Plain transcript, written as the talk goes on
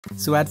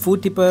So at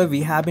Foodtippr,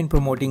 we have been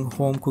promoting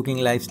home cooking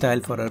lifestyle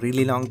for a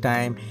really long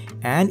time,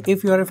 and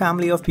if you are a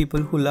family of people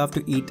who love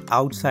to eat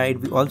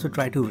outside, we also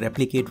try to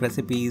replicate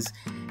recipes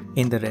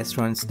in the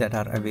restaurants that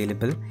are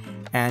available.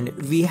 And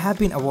we have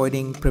been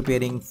avoiding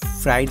preparing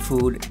fried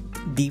food,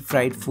 deep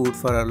fried food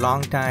for a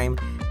long time,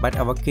 but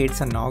our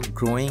kids are now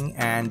growing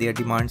and their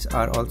demands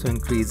are also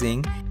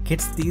increasing.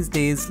 Kids these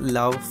days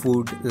love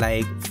food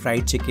like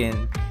fried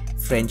chicken,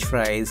 french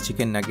fries,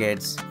 chicken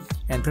nuggets,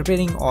 and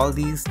preparing all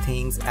these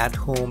things at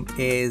home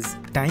is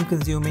time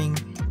consuming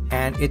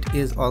and it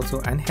is also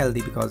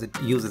unhealthy because it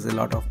uses a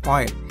lot of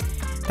oil.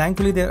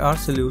 Thankfully, there are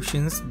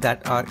solutions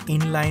that are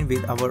in line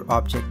with our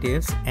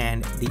objectives,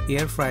 and the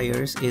air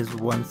fryers is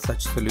one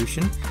such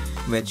solution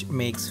which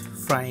makes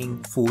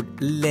frying food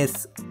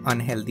less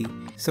unhealthy.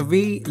 So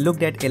we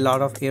looked at a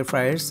lot of air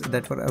fryers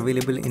that were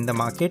available in the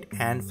market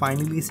and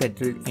finally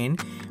settled in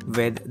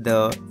with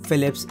the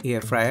Phillips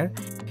air fryer.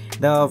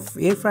 The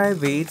air fryer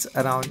weighs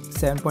around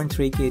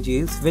 7.3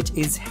 kgs, which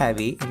is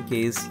heavy in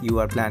case you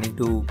are planning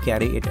to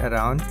carry it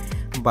around,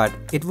 but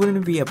it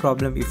wouldn't be a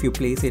problem if you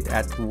place it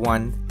at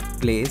one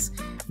place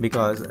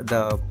because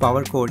the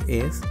power cord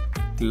is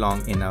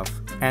long enough.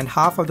 And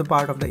half of the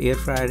part of the air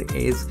fryer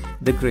is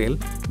the grill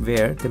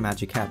where the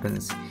magic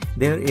happens.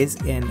 There is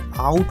an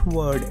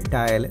outward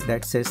dial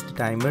that sets the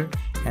timer,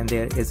 and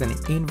there is an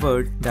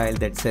inward dial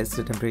that sets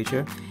the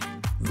temperature,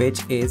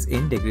 which is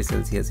in degrees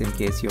Celsius in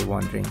case you're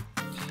wondering.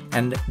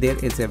 And there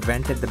is a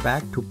vent at the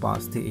back to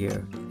pass the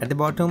air. At the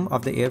bottom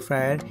of the air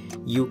fryer,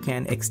 you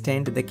can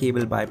extend the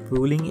cable by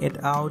pulling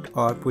it out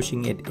or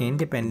pushing it in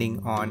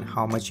depending on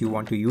how much you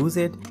want to use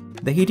it.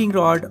 The heating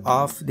rod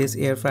of this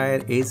air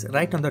fryer is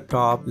right on the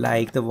top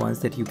like the ones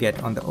that you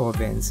get on the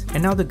ovens.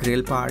 And now the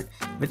grill part,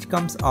 which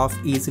comes off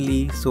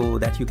easily so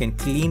that you can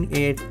clean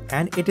it,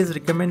 and it is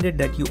recommended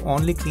that you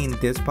only clean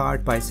this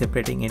part by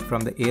separating it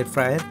from the air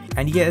fryer.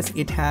 And yes,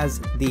 it has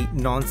the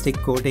non-stick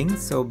coating,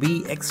 so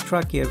be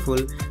extra careful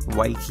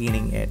while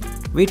cleaning it.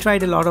 We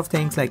tried a lot of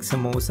things like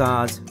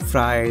samosas,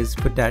 fries,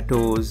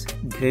 potatoes,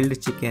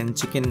 grilled chicken,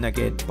 chicken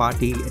nugget,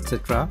 patty,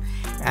 etc.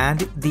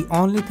 And the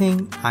only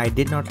thing I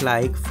did not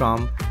like from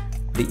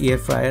the air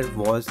fryer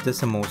was the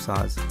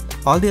samosas.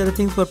 All the other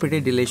things were pretty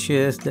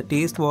delicious. The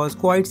taste was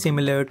quite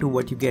similar to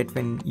what you get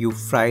when you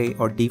fry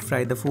or deep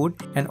fry the food,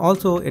 and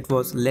also it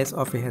was less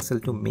of a hassle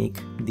to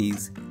make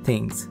these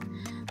things.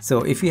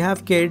 So if you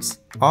have kids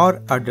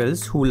or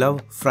adults who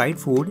love fried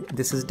food,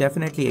 this is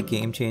definitely a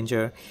game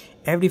changer.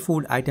 Every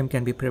food item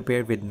can be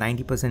prepared with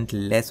 90%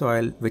 less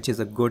oil, which is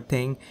a good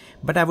thing,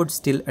 but I would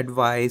still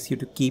advise you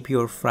to keep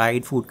your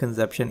fried food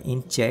consumption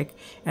in check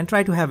and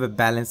try to have a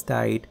balanced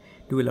diet,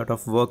 do a lot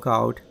of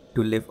workout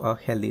to live a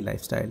healthy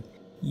lifestyle.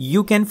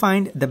 You can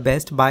find the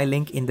best buy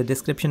link in the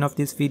description of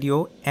this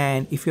video,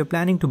 and if you're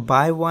planning to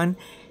buy one,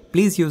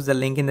 please use the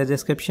link in the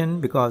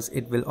description because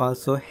it will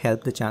also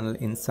help the channel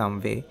in some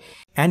way.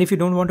 And if you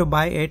don't want to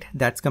buy it,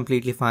 that's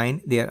completely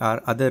fine. There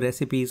are other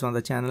recipes on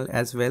the channel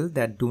as well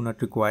that do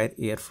not require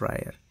air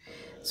fryer.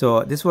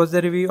 So this was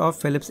the review of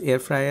Philips air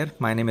fryer.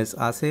 My name is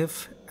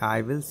Asif.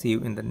 I will see you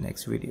in the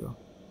next video.